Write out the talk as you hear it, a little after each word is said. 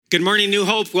Good morning, New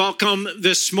Hope. Welcome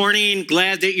this morning.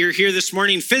 Glad that you're here this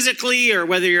morning physically or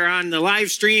whether you're on the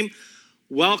live stream.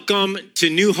 Welcome to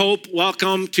New Hope.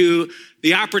 Welcome to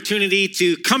the opportunity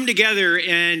to come together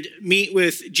and meet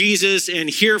with Jesus and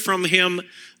hear from him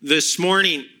this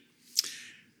morning.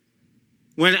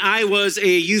 When I was a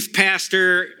youth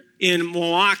pastor in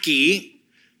Milwaukee,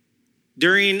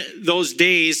 during those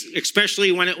days,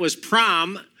 especially when it was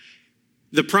prom,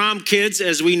 the prom kids,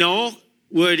 as we know,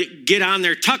 would get on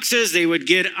their tuxes, they would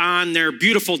get on their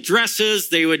beautiful dresses,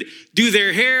 they would do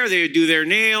their hair, they would do their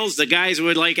nails, the guys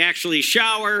would actually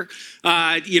shower,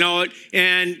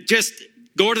 and just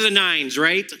go to the nines,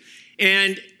 right?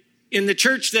 And in the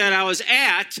church that I was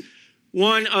at,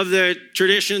 one of the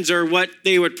traditions or what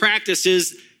they would practice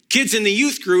is kids in the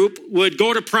youth group would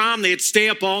go to prom, they'd stay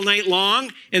up all night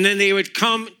long, and then they would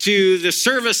come to the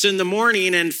service in the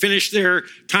morning and finish their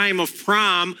time of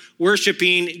prom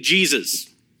worshiping Jesus.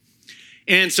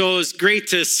 And so it was great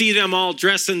to see them all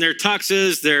dressed in their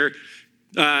tuxes, their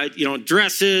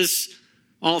dresses,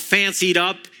 all fancied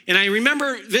up. And I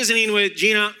remember visiting with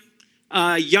Gina,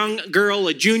 a young girl,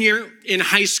 a junior in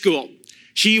high school.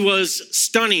 She was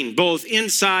stunning, both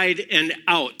inside and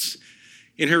out,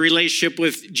 in her relationship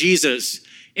with Jesus.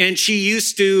 And she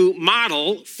used to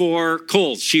model for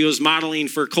Kohl's. She was modeling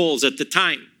for Kohl's at the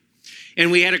time.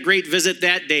 And we had a great visit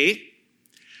that day.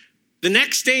 The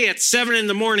next day at 7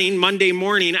 a.m, Monday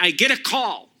morning, I get a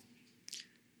call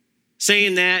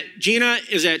saying that Gina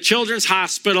is at Children's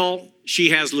Hospital. She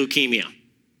has leukemia.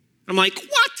 I'm like,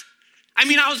 what?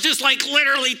 I was just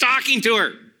literally talking to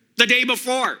her the day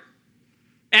before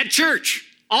at church,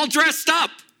 all dressed up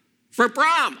for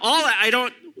prom. All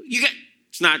that,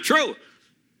 it's not true.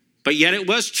 But yet it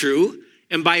was true.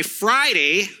 And by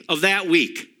Friday of that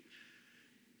week,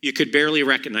 you could barely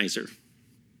recognize her.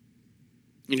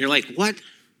 And you're like, what?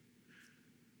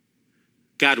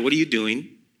 God, what are you doing?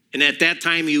 And at that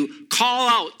time, you call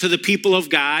out to the people of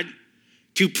God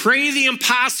to pray the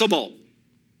impossible,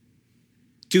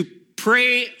 to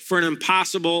pray for an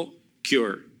impossible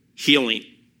cure, healing.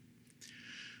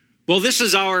 Well, this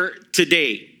is our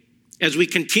today, as we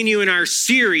continue in our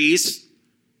series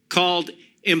called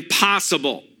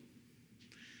Impossible,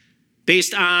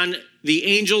 based on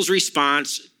the angel's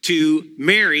response to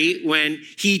Mary when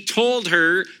he told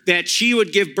her that she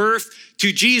would give birth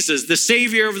to Jesus, the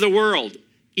Savior of the world,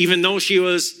 even though she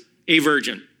was a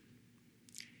virgin.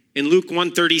 In Luke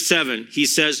 1:37, he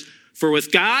says, "For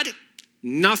with God,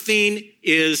 nothing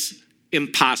is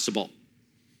impossible."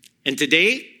 And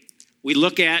today, we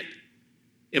look at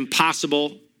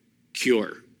impossible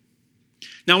cure.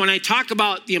 Now, when I talk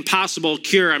about the impossible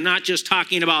cure, I'm not just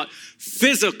talking about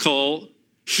physical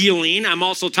healing. I'm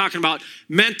also talking about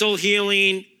mental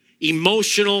healing,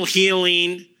 emotional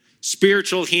healing,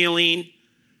 spiritual healing,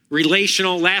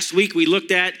 relational. Last week, we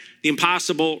looked at the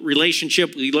impossible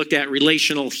relationship. We looked at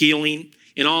relational healing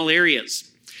in all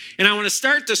areas. And I want to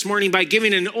start this morning by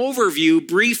giving an overview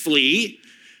briefly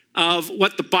of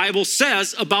what the Bible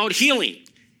says about healing.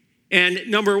 And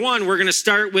number one, we're going to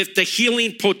start with the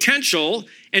healing potential.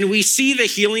 And we see the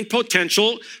healing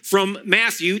potential from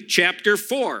Matthew chapter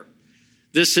 4.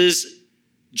 This is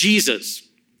Jesus.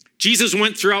 Jesus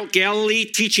went throughout Galilee,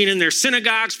 teaching in their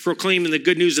synagogues, proclaiming the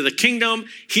good news of the kingdom,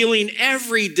 healing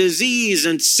every disease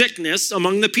and sickness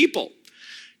among the people.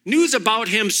 News about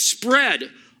him spread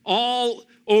all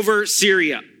over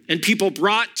Syria, and people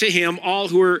brought to him all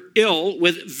who were ill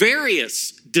with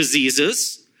various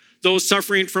diseases, those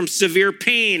suffering from severe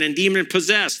pain and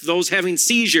demon-possessed, those having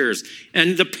seizures,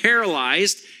 and the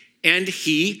paralyzed, and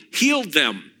he healed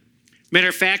them. Matter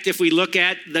of fact, if we look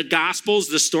at the Gospels,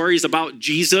 the stories about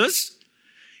Jesus,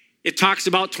 it talks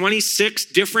about 26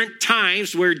 different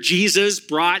times where Jesus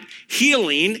brought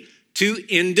healing to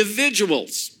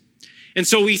individuals. And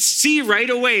so we see right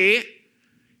away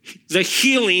the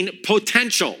healing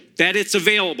potential, that it's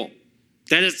available,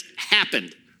 that it's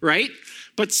happened, right?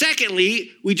 But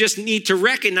secondly, we just need to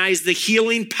recognize the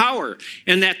healing power,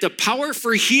 and that the power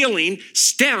for healing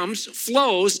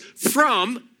flows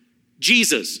from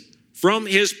Jesus, from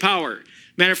his power.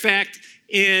 Matter of fact,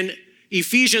 in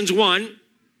Ephesians 1,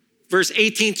 verse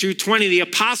 18 through 20, the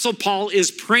Apostle Paul is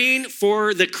praying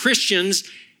for the Christians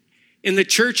in the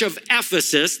church of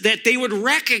Ephesus that they would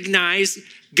recognize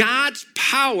God's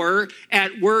power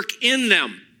at work in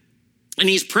them. And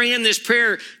he's praying this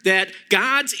prayer that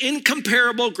God's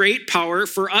incomparable great power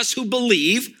for us who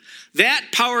believe, that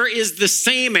power is the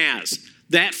same as,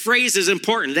 that phrase is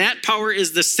important, that power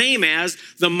is the same as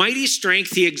the mighty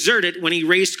strength he exerted when he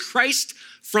raised Christ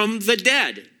from the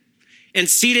dead. and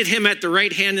seated him at the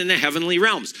right hand in the heavenly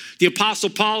realms. The Apostle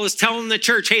Paul is telling the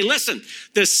church, hey, listen,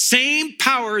 the same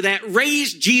power that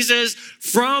raised Jesus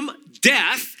from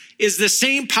death is the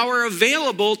same power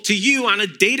available to you on a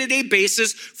day-to-day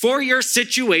basis for your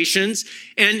situations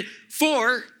and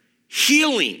for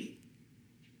healing.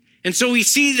 And so we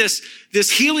see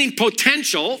this healing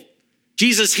potential.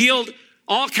 Jesus healed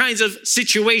all kinds of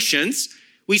situations.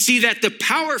 We see that the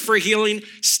power for healing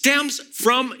stems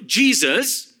from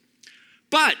Jesus.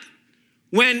 But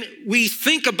when we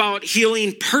think about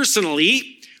healing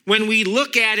personally, when we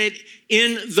look at it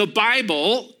in the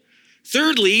Bible,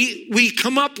 thirdly, we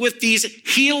come up with these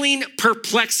healing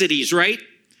perplexities, right?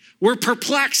 We're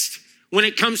perplexed when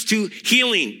it comes to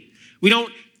healing. We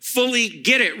don't fully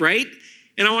get it, right?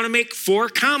 And I want to make 4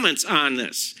 comments on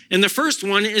this. And the first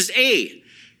one is A.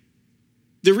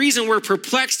 The reason we're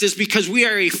perplexed is because we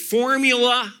are a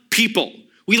formula people.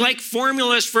 We like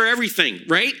formulas for everything,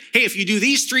 right? Hey, if you do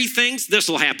these 3 things, this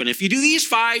will happen. If you do these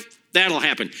 5, that'll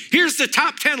happen. Here's the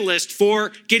top 10 list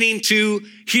for getting to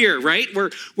here, right?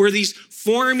 We're these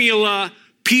formula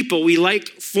people. We like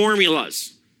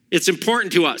formulas. It's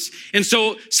important to us. And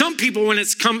so some people, when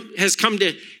has come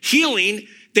to healing,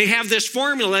 they have this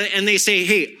formula and they say,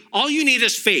 hey, all you need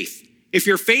is faith. If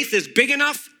your faith is big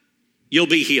enough, you'll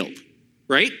be healed,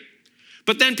 right?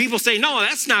 But then people say, no,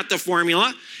 that's not the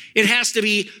formula. It has to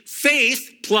be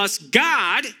faith plus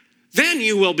God, then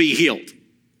you will be healed.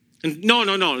 And no,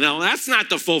 that's not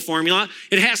the full formula.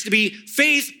 It has to be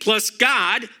faith plus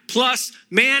God plus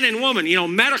man and woman,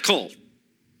 medical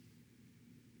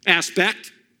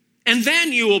aspect, and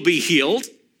then you will be healed.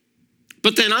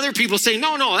 But then other people say,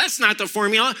 no, that's not the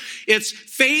formula. It's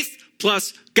faith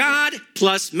plus God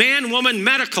plus man, woman,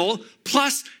 medical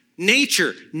plus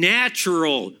nature,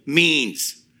 natural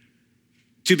means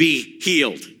to be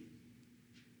healed.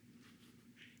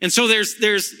 And so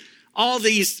there's all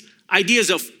these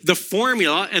ideas of the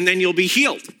formula, and then you'll be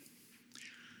healed.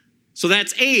 So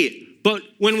that's A. But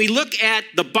when we look at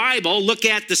the Bible, look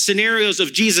at the scenarios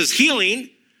of Jesus healing,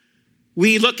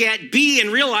 we look at B and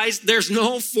realize there's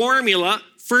no formula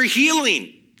for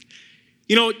healing.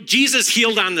 Jesus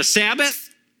healed on the Sabbath.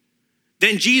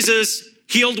 Then Jesus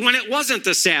healed when it wasn't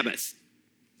the Sabbath.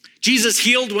 Jesus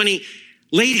healed when he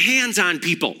laid hands on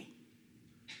people.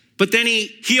 But then he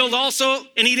healed also,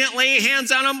 and he didn't lay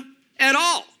hands on them at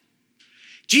all.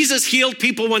 Jesus healed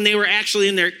people when they were actually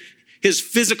in his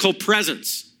physical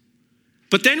presence.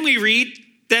 But then we read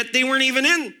that they weren't even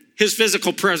in his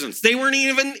physical presence. They weren't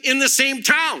even in the same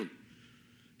town.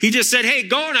 He just said, hey,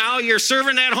 go now, your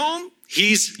servant at home.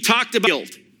 He's talked about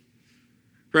healed,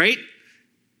 right?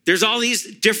 There's all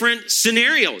these different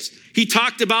scenarios. He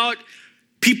talked about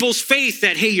people's faith,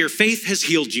 that, hey, your faith has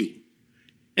healed you.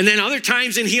 And then other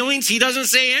times in healings, he doesn't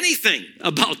say anything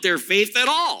about their faith at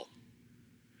all.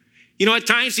 At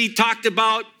times he talked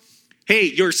about, hey,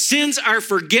 your sins are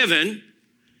forgiven.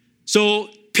 So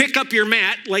pick up your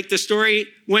mat, like the story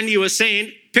Wendy was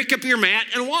saying, pick up your mat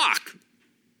and walk.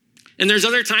 And there's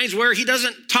other times where he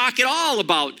doesn't talk at all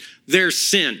about their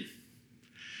sin.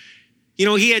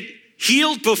 He had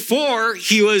healed before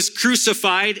he was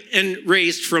crucified and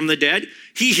raised from the dead.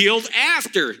 He healed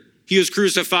after he was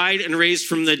crucified and raised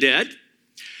from the dead.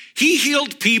 He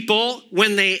healed people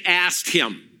when they asked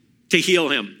him to heal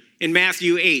him. In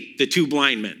Matthew 8, the 2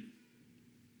 blind men.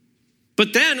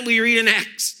 But then we read in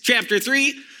Acts chapter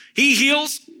 3, he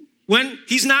heals when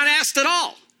he's not asked at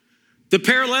all. The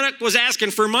paralytic was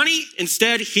asking for money.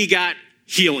 Instead, he got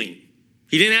healing.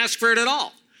 He didn't ask for it at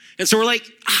all. And so we're like,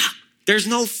 there's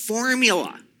no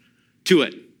formula to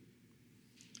it.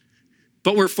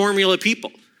 But we're formula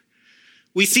people.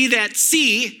 We see that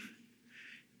C,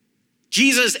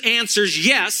 Jesus answers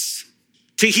yes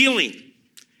to healing.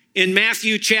 In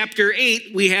Matthew chapter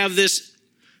 8, we have this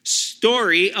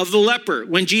story of the leper.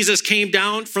 When Jesus came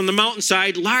down from the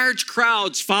mountainside, large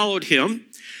crowds followed him.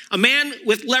 A man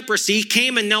with leprosy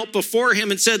came and knelt before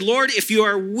him and said, Lord, if you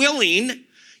are willing,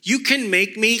 you can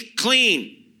make me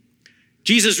clean.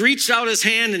 Jesus reached out his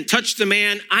hand and touched the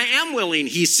man. I am willing,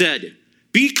 he said.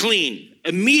 Be clean.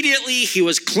 Immediately he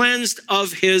was cleansed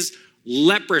of his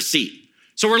leprosy.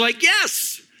 So we're like,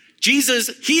 yes, Jesus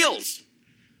heals.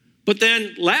 But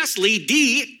then lastly,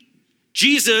 D,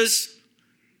 Jesus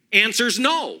answers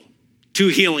no to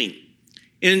healing.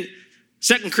 In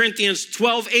 2 Corinthians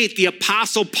 12:8, the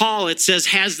Apostle Paul, it says,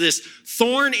 has this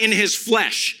thorn in his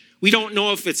flesh. We don't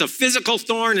know if it's a physical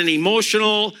thorn, an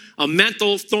emotional, a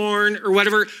mental thorn, or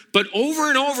whatever. But over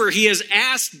and over, he has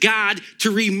asked God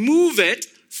to remove it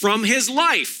from his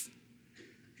life.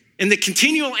 And the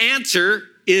continual answer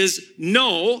is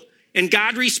no. And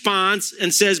God responds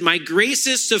and says, my grace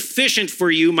is sufficient for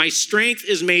you. My strength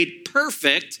is made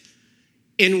perfect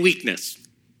in weakness.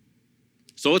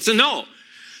 So it's a no.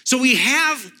 So we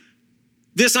have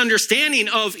this understanding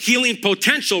of healing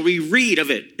potential. We read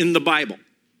of it in the Bible.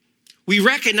 We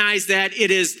recognize that it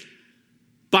is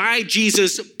by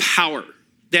Jesus' power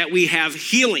that we have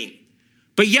healing.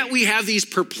 But yet we have these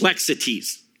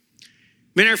perplexities.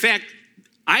 Matter of fact,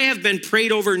 I have been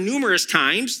prayed over numerous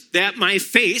times that my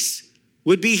face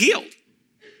would be healed.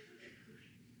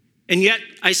 And yet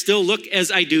I still look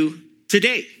as I do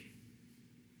today.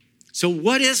 So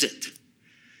what is it?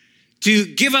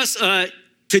 To give us a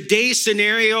today's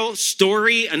scenario,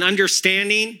 story, an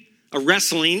understanding, a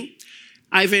wrestling,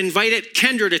 I've invited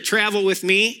Kendra to travel with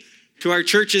me to our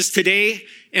churches today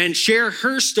and share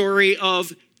her story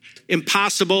of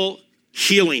impossible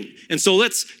healing. And so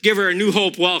let's give her a New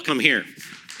Hope welcome here.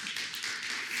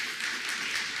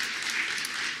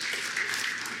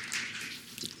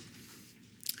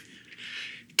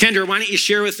 Kendra, why don't you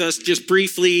share with us just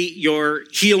briefly your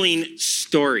healing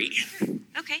story?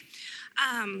 Okay.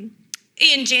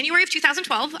 In January of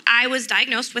 2012, I was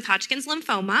diagnosed with Hodgkin's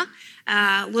lymphoma.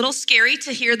 A little scary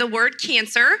to hear the word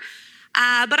cancer,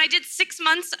 but I did 6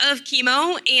 months of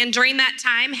chemo, and during that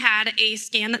time had a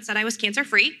scan that said I was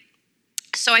cancer-free.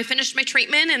 So I finished my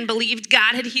treatment and believed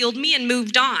God had healed me and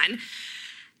moved on.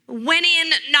 Went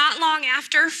in not long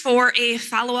after for a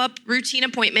follow-up routine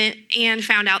appointment and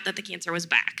found out that the cancer was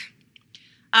back.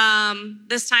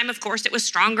 This time, of course, it was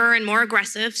stronger and more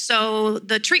aggressive, so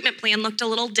the treatment plan looked a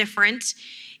little different,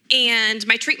 and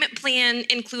my treatment plan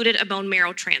included a bone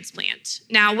marrow transplant.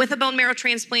 Now, with a bone marrow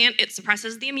transplant, it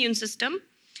suppresses the immune system,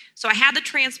 so I had the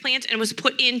transplant and was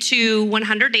put into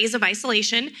 100 days of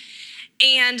isolation,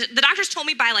 and the doctors told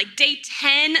me by like day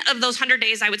 10 of those 100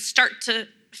 days, I would start to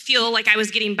feel like I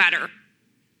was getting better.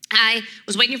 I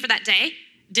was waiting for that day,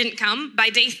 didn't come. By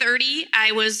day 30,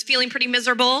 I was feeling pretty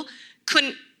miserable,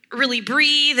 couldn't really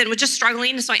breathe and was just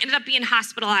struggling. So I ended up being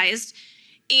hospitalized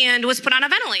and was put on a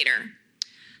ventilator.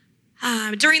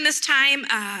 During this time,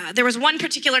 there was one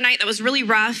particular night that was really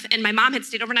rough, and my mom had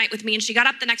stayed overnight with me, and she got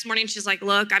up the next morning and she's like,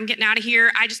 look, I'm getting out of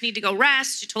here. I just need to go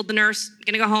rest. She told the nurse, I'm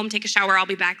gonna go home, take a shower, I'll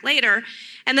be back later.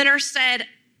 And the nurse said,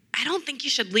 I don't think you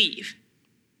should leave.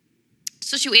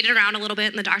 So she waited around a little bit,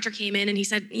 and the doctor came in and he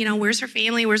said, where's her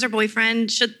family? Where's her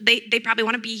boyfriend? They probably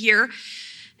want to be here.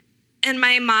 And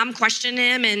my mom questioned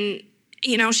him, and,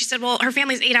 she said, well, her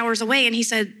family's 8 hours away. And he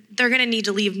said, they're going to need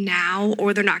to leave now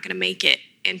or they're not going to make it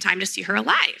in time to see her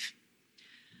alive.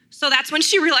 So that's when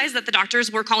she realized that the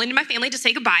doctors were calling to my family to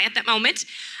say goodbye at that moment.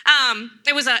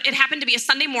 It happened to be a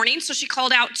Sunday morning, so she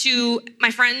called out to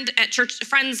my friends at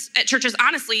churches,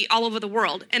 honestly, all over the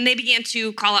world, and they began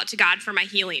to call out to God for my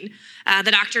healing.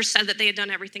 The doctors said that they had done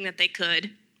everything that they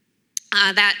could.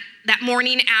 That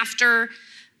morning after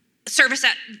service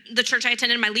at the church I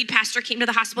attended, my lead pastor came to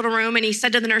the hospital room, and he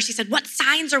said to the nurse, he said, what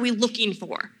signs are we looking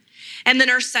for? And the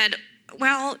nurse said,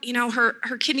 well,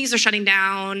 her kidneys are shutting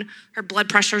down, her blood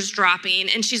pressure's dropping,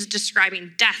 and she's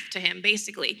describing death to him,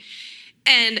 basically.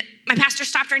 And my pastor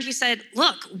stopped her and he said,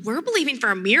 look, we're believing for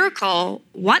a miracle.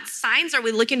 What signs are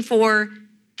we looking for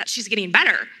that she's getting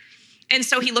better? And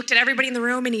so he looked at everybody in the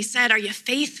room and he said, are you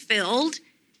faith-filled?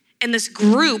 And this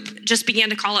group just began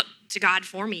to call up to God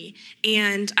for me.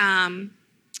 And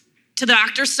to the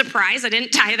doctor's surprise, I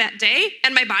didn't die that day,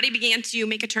 and my body began to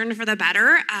make a turn for the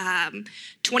better.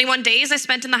 21 days I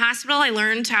spent in the hospital. I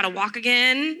learned how to walk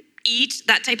again, eat,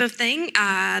 that type of thing.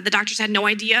 The doctors had no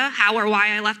idea how or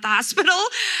why I left the hospital.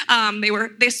 They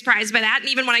were surprised by that. And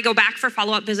even when I go back for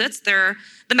follow-up visits, the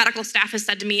medical staff has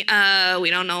said to me, we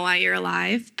don't know why you're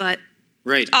alive, but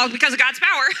right. All because of God's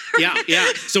power. Yeah.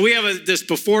 So we have this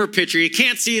before picture. You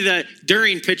can't see the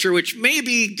during picture, which may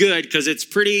be good because it's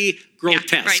pretty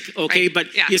grotesque. Yeah, okay, right.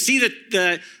 But you see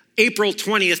the April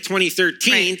 20th,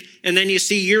 2013, and then you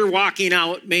see you're walking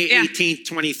out May 18th,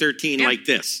 2013, like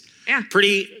this. Yeah.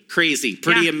 Pretty crazy,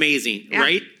 pretty amazing,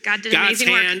 right? God did God's amazing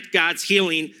hand, work. God's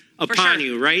healing upon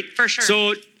you, right? For sure.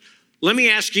 So let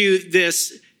me ask you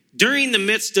this. During the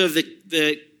midst of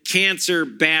the cancer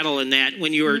battle and that,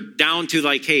 when you were down to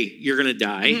like, hey, you're going to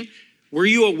die, were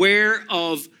you aware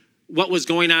of what was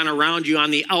going on around you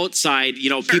on the outside,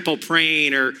 Sure. people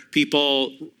praying or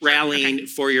people rallying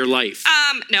for your life?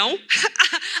 No.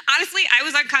 Honestly, I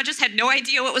was unconscious, had no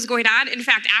idea what was going on. In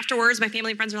fact, afterwards, my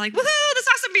family and friends were like, woohoo, this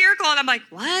awesome miracle. And I'm like,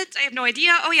 what? I have no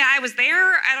idea. Oh yeah, I was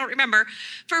there. I don't remember.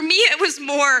 For me, it was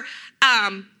more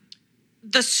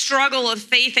the struggle of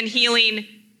faith and healing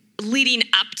leading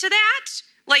up to that.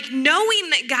 Like knowing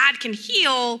that God can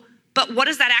heal, but what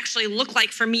does that actually look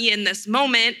like for me in this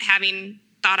moment, having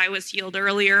thought I was healed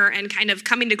earlier, and kind of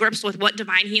coming to grips with what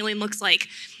divine healing looks like,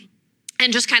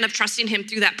 and just kind of trusting him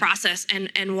through that process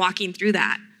and walking through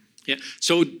that. Yeah.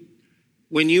 So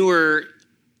when you were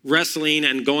wrestling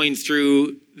and going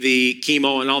through the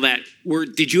chemo and all that,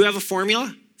 did you have a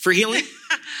formula for healing?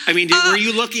 I mean, were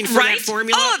you looking for that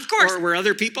formula? Oh, of course. Or were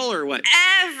other people, or what?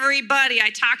 Everybody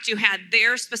I talked to had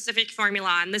their specific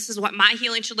formula, and this is what my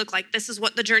healing should look like. This is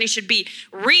what the journey should be.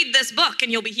 Read this book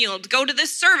and you'll be healed. Go to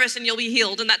this service and you'll be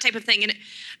healed, and that type of thing. And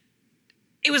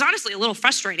it was honestly a little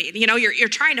frustrating. You know, you're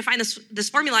trying to find this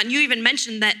formula, and you even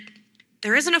mentioned that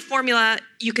there isn't a formula.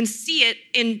 You can see it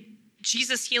in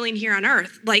Jesus healing here on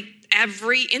earth. Like,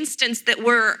 every instance that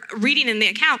we're reading in the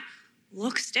account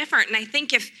looks different. And I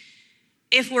think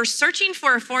if we're searching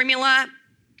for a formula,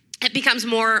 it becomes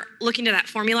more looking to that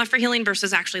formula for healing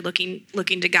versus actually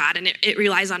looking to God. And it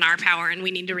relies on our power, and we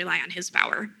need to rely on his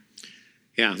power.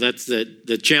 Yeah, that's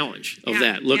the challenge of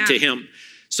that. Look to him.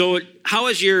 So how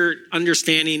has your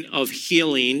understanding of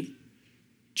healing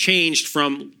changed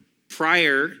from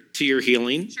prior to your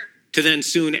healing to then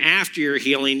soon after your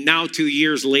healing, now 2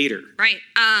 years later? Right.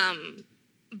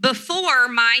 Before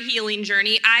my healing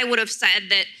journey, I would have said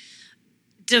that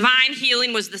divine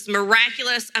healing was this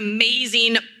miraculous,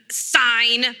 amazing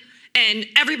sign, and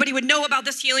everybody would know about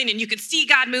this healing, and you could see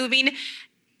God moving.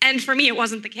 And for me, it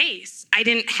wasn't the case. I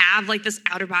didn't have like this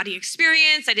outer body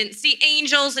experience. I didn't see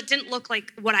angels. It didn't look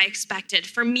like what I expected.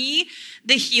 For me,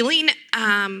 the healing,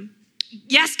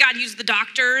 yes, God used the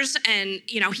doctors, and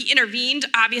he intervened,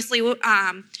 obviously,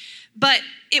 but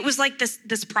it was like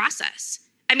this process.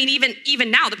 I mean,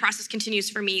 even now, the process continues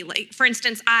for me. Like, for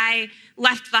instance, I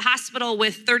left the hospital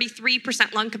with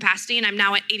 33% lung capacity, and I'm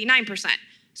now at 89%.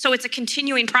 So it's a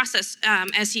continuing process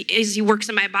as he works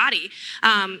in my body.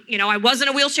 I was in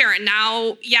a wheelchair, and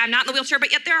now, I'm not in the wheelchair,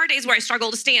 but yet there are days where I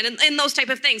struggle to stand and those type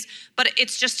of things. But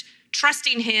it's just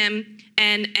trusting him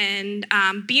and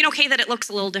being okay that it looks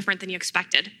a little different than you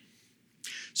expected.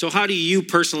 So how do you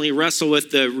personally wrestle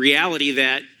with the reality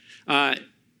that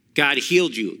God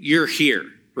healed you? You're here,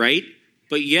 right?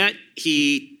 But yet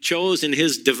he chose in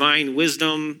his divine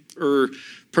wisdom or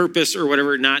purpose or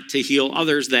whatever not to heal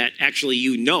others that actually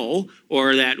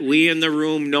or that we in the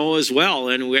room know as well.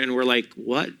 And we're like,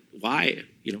 what? Why?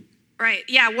 Right.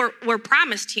 Yeah, we're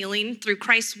promised healing through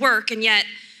Christ's work, and yet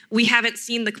we haven't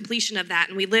seen the completion of that.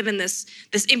 And we live in this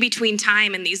in-between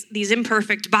time and these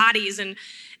imperfect bodies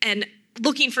and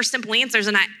looking for simple answers.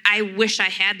 And I wish I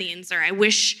had the answer. I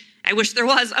wish there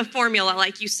was a formula,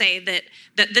 like you say, that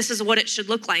this is what it should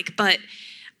look like. But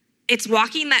it's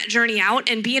walking that journey out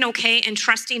and being okay and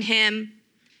trusting him,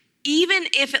 even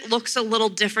if it looks a little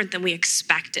different than we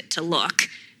expect it to look,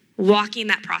 walking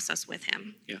that process with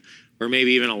him. Yeah. Or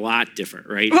maybe even a lot different,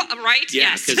 right? Well, right? Yeah,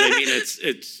 yes. Because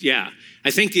it's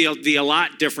I think the a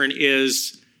lot different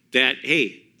is that,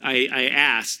 hey, I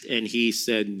asked and he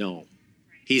said no.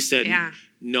 He said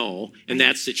no, and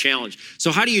that's the challenge.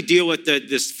 So how do you deal with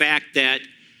this fact that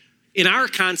in our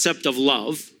concept of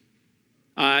love,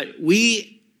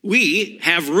 we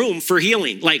have room for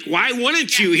healing? Like, why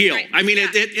wouldn't you heal? Right. I mean,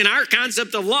 in our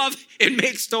concept of love, it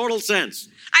makes total sense.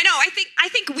 I know. I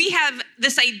think we have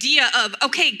this idea of,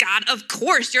 okay, God, of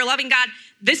course, you're a loving God.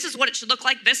 This is what it should look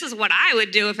like. This is what I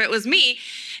would do if it was me.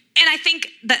 And I think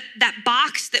that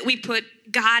box that we put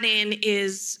God in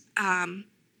is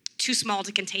too small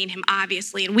to contain him,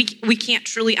 obviously. And we can't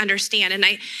truly understand. And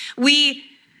we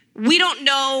don't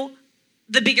know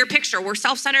the bigger picture. We're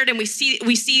self-centered, and we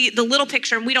see the little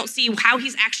picture, and we don't see how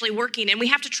he's actually working. And we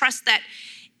have to trust that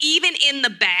even in the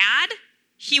bad,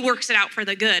 he works it out for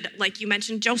the good. Like you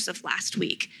mentioned Joseph last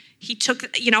week. He took,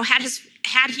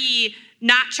 had he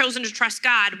not chosen to trust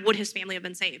God, would his family have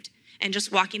been saved? And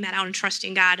just walking that out and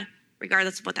trusting God,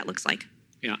 regardless of what that looks like.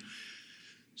 Yeah.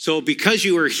 So because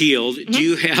you were healed, do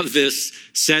you have this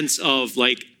sense of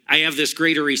like, I have this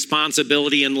greater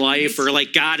responsibility in life, or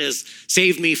like God has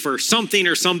saved me for something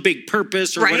or some big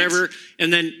purpose or whatever?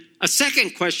 And then a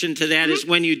second question to that is,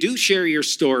 when you do share your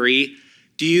story,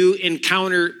 do you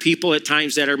encounter people at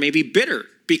times that are maybe bitter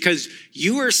because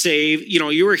you were saved,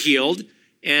 you were healed,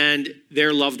 and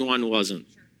their loved one wasn't?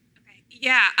 Sure. Okay.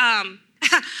 Yeah.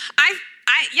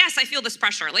 I feel this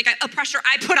pressure, like a pressure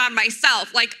I put on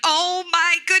myself. Like, oh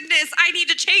my goodness, I need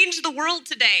to change the world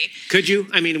today. Could you?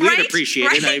 I mean, we'd appreciate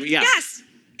it. Yes,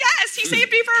 he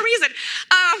saved me for a reason.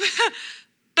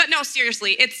 But no,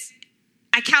 seriously,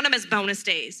 I count them as bonus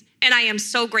days, and I am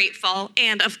so grateful.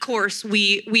 And of course,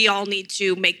 we all need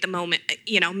to make the moment,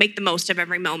 make the most of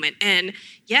every moment. And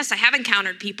yes, I have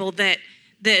encountered people that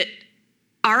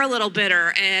are a little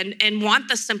bitter and want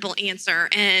the simple answer.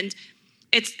 And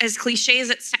it's as cliche as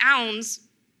it sounds,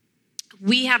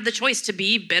 we have the choice to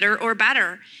be bitter or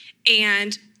better.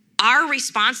 And our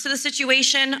response to the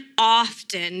situation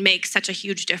often makes such a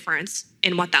huge difference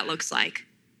in what that looks like.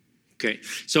 Okay,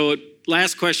 so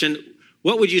last question.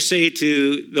 What would you say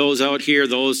to those out here,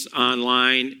 those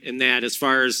online, and that as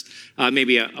far as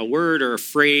maybe a word or a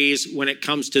phrase when it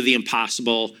comes to the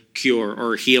impossible cure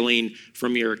or healing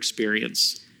from your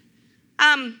experience?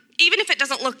 Even if it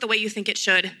doesn't look the way you think it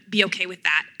should, be okay with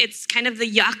that. It's kind of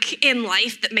the yuck in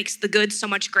life that makes the good so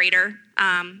much greater.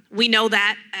 We know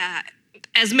that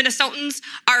as Minnesotans,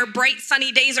 our bright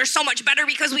sunny days are so much better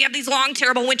because we have these long,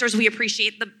 terrible winters. We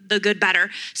appreciate the good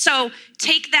better. So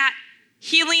take that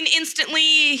healing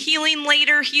instantly, healing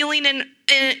later, healing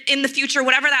in the future,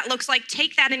 whatever that looks like.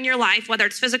 Take that in your life, whether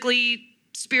it's physically,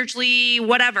 spiritually,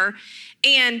 whatever,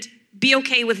 and be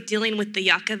okay with dealing with the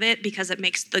yuck of it because it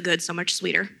makes the good so much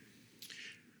sweeter.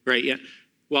 Right, yeah.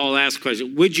 Well, last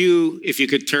question. Would you, if you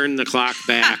could turn the clock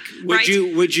back, would Right.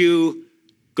 you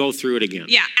go through it again?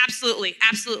 Yeah, absolutely.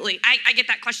 Absolutely. I get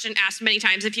that question asked many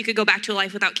times. If you could go back to a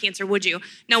life without cancer, would you?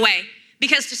 No way.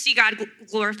 Because to see God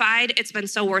glorified, it's been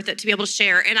so worth it to be able to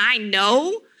share. And I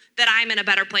know that I'm in a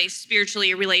better place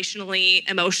spiritually, relationally,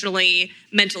 emotionally,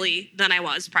 mentally than I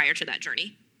was prior to that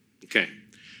journey. Okay.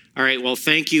 All right. Well,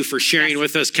 thank you for sharing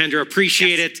with us, Kendra.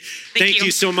 Appreciate it. Thank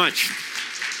you so much.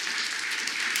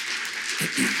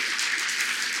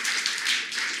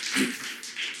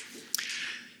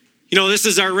 You know, this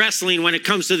is our wrestling when it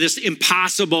comes to this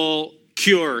impossible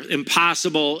cure,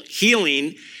 impossible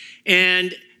healing.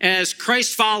 And as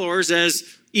Christ followers, as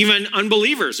even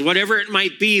unbelievers, whatever it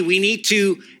might be, we need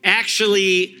to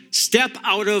actually step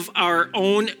out of our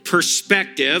own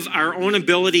perspective, our own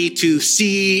ability to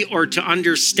see or to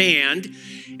understand,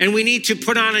 and we need to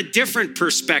put on a different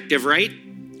perspective, right?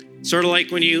 Sort of like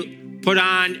when you put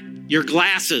on your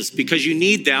glasses because you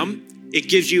need them, it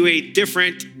gives you a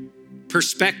different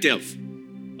perspective.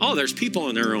 Oh, there's people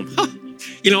in the room,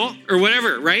 or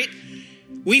whatever, right?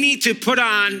 We need to put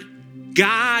on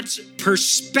God's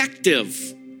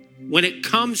perspective when it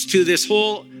comes to this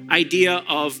whole idea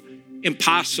of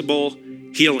impossible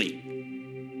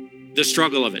healing, the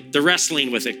struggle of it, the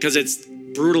wrestling with it, because it's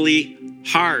brutally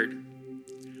hard.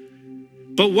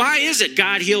 But why is it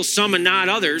God heals some and not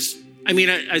others? I mean,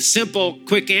 a simple,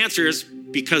 quick answer is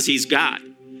because he's God.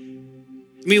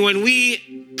 I mean, when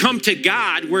we come to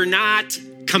God, we're not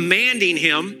commanding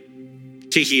him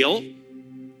to heal,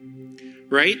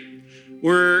 right?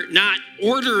 We're not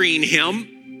ordering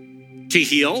him to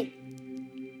heal.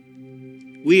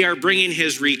 We are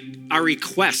bringing our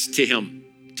request to him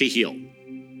to heal.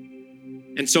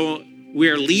 And so we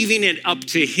are leaving it up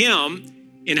to him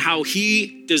in how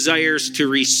he desires to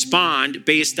respond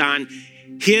based on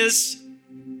his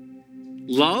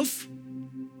love,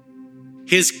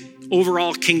 his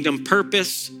overall kingdom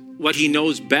purpose, what he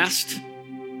knows best,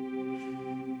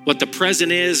 what the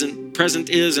present is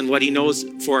and what he knows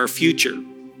for our future.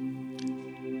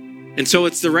 And so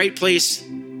it's the right place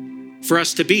for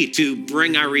us to be, to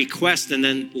bring our request and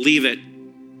then leave it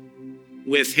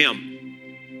with him.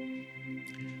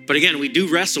 But again, we do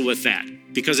wrestle with that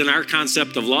because in our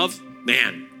concept of love,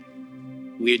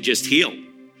 man, we just heal.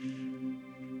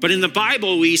 But in the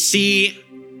Bible, we see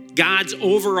God's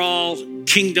overall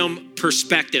kingdom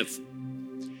perspective.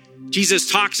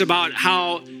 Jesus talks about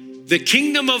how the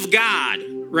kingdom of God,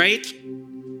 right,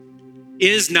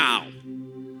 is now,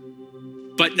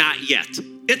 but not yet.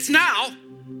 It's now,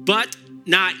 but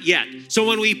not yet. So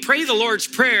when we pray the Lord's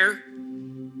Prayer,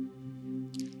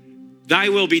 thy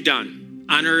will be done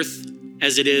on earth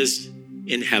as it is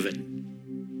in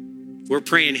heaven. We're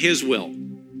praying his will,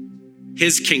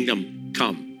 his kingdom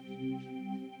come,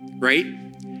 right?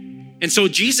 And so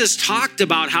Jesus talked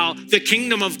about how the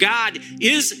kingdom of God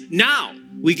is now.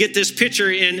 We get this picture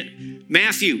in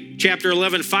Matthew chapter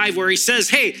 11:5, where he says,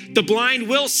 hey, the blind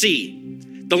will see,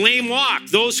 the lame walk,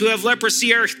 those who have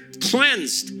leprosy are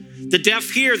cleansed, the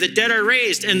deaf hear, the dead are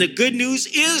raised, and the good news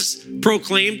is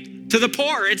proclaimed to the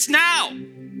poor. It's now.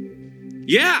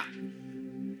 Yeah.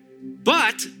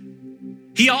 But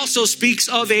he also speaks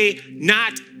of a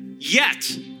not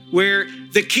yet, where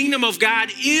the kingdom of God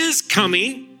is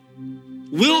coming,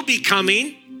 will be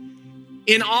coming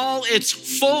in all its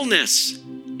fullness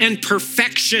and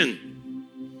perfection.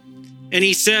 And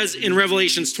he says in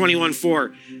Revelations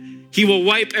 21:4, he will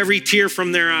wipe every tear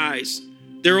from their eyes.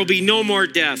 There will be no more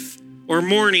death or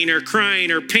mourning or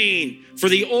crying or pain, for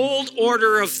the old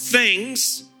order of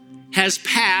things has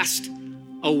passed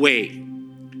away.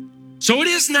 So it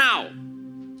is now,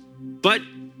 but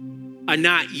a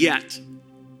not yet.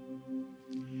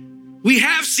 We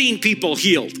have seen people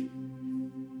healed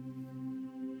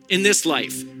in this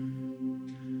life.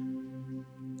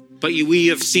 but we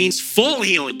have seen full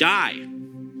healing die,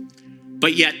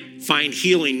 but yet find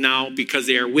healing now because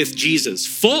they are with Jesus.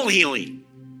 Full healing.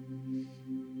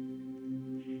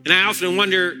 And I often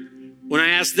wonder when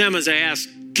I ask them, as I ask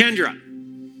Kendra,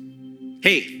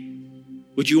 hey,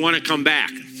 would you want to come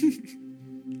back?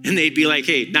 And they'd be like,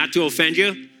 hey, not to offend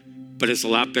you, but it's a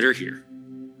lot better here.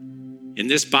 In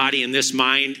this body, in this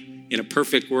mind, in a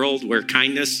perfect world where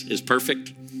kindness is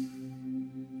perfect.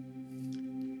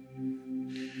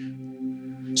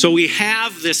 So we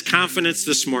have this confidence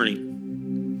this morning.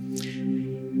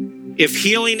 If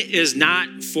healing is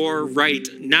not for right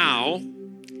now,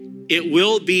 it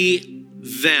will be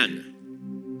then.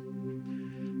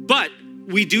 But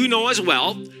we do know as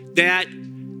well that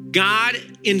God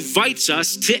invites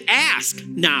us to ask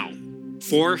now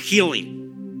for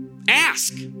healing.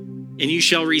 Ask, and you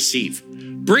shall receive.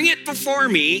 Bring it before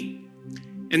me,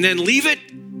 and then leave it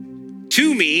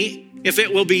to me if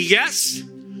it will be yes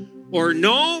or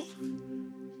no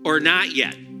or not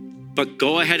yet. But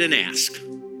go ahead and ask.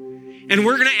 And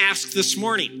we're going to ask this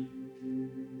morning.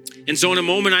 And so in a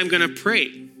moment, I'm going to pray.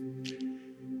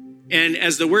 And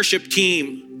as the worship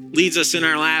team leads us in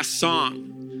our last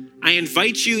song, I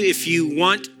invite you, if you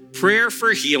want prayer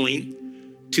for healing,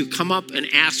 to come up and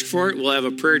ask for it. We'll have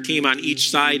a prayer team on each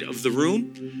side of the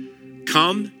room.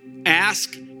 Come,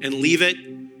 ask, and leave it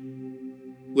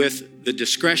with the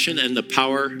discretion and the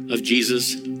power of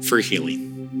Jesus for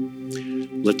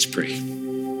healing. Let's pray.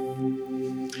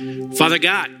 Father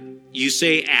God, you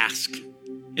say ask.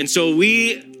 And so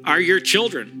we are your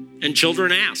children, and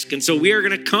children ask. And so we are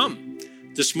going to come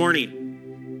this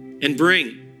morning and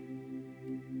bring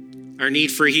our need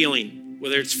for healing,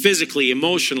 whether it's physically,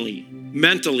 emotionally,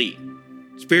 mentally,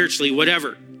 spiritually,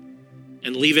 whatever,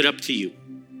 and leave it up to you.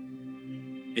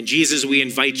 And Jesus, we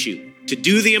invite you to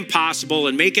do the impossible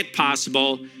and make it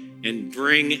possible and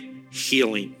bring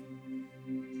healing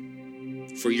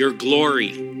for your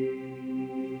glory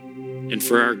and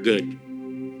for our good.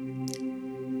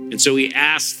 And so we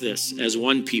ask this as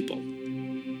one people.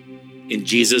 In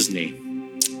Jesus'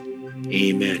 name,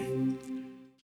 amen.